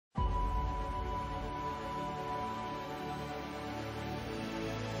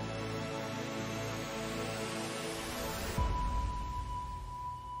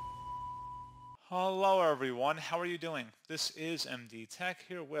Hello everyone, how are you doing? This is MD Tech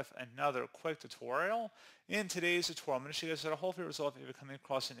here with another quick tutorial. In today's tutorial, I'm going to show you guys how to hopefully resolve if you're coming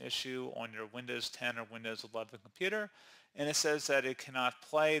across an issue on your Windows 10 or Windows 11 computer, and it says that it cannot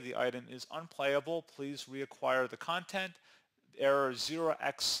play, the item is unplayable, please reacquire the content. Error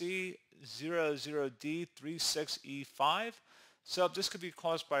 0xc00d36e5. So this could be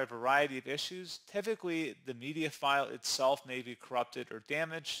caused by a variety of issues. Typically, the media file itself may be corrupted or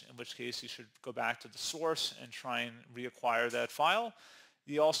damaged, in which case you should go back to the source and try and reacquire that file.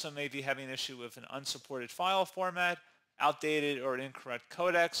 You also may be having an issue with an unsupported file format, outdated or incorrect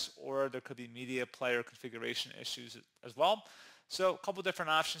codecs, or there could be media player configuration issues as well. So a couple different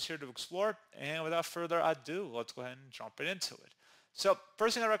options here to explore, and without further ado, let's go ahead and jump right into it. So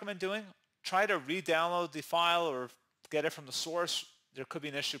first thing I recommend doing, try to re-download the file or get it from the source. There could be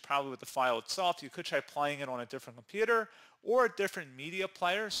an issue probably with the file itself. You could try playing it on a different computer or a different media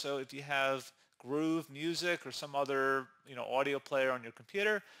player. So if you have Groove Music or some other audio player on your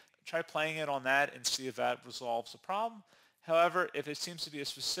computer, try playing it on that and see if that resolves the problem. However, if it seems to be a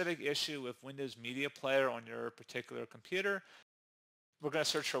specific issue with Windows Media Player on your particular computer, we're going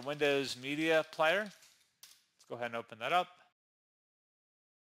to search for Windows Media Player. Let's go ahead and open that up.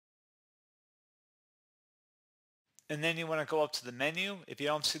 And then you want to go up to the menu. If you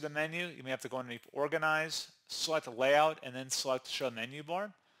don't see the menu, you may have to go underneath Organize, select the Layout, and then select Show Menu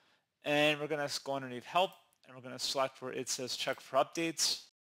Bar. And we're going to go underneath Help, and we're going to select where it says Check for Updates.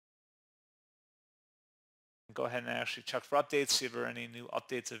 Go ahead and actually check for updates, see if there are any new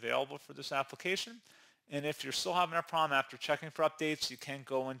updates available for this application. And if you're still having a problem after checking for updates, you can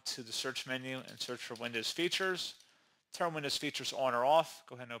go into the search menu and search for Windows Features. Turn Windows Features on or off.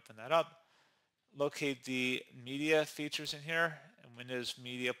 Go ahead and open that up. Locate the media features in here and Windows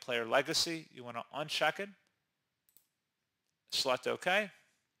Media Player Legacy. You want to uncheck it. Select OK.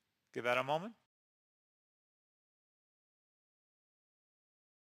 Give that a moment.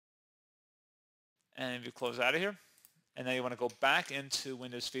 And if you close out of here, and then you want to go back into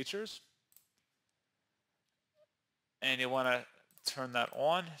Windows Features. And you want to turn that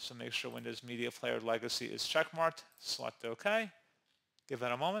on, so make sure Windows Media Player Legacy is checkmarked. Select OK. Give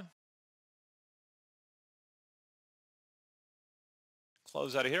that a moment.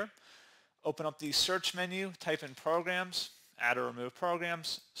 Close out of here. Open up the search menu, type in Programs, add or remove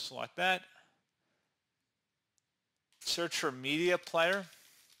programs, select that. Search for Media Player.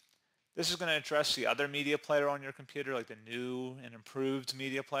 This is going to address the other media player on your computer, like the new and improved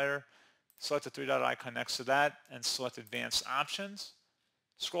media player. Select the three-dot icon next to that and select Advanced Options.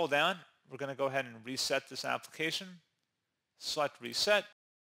 Scroll down. We're going to go ahead and reset this application. Select Reset.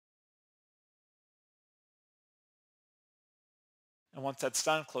 And once that's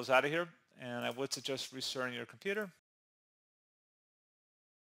done, close out of here. And I would suggest restarting your computer.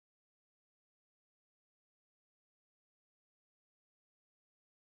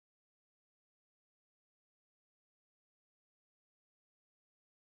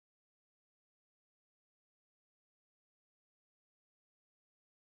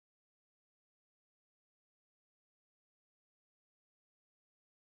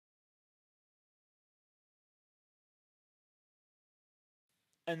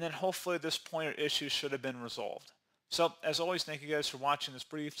 And then hopefully this pointer issue should have been resolved. So as always, thank you guys for watching this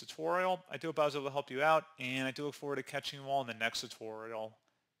brief tutorial. I do hope I was able to help you out, and I do look forward to catching you all in the next tutorial.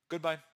 Goodbye.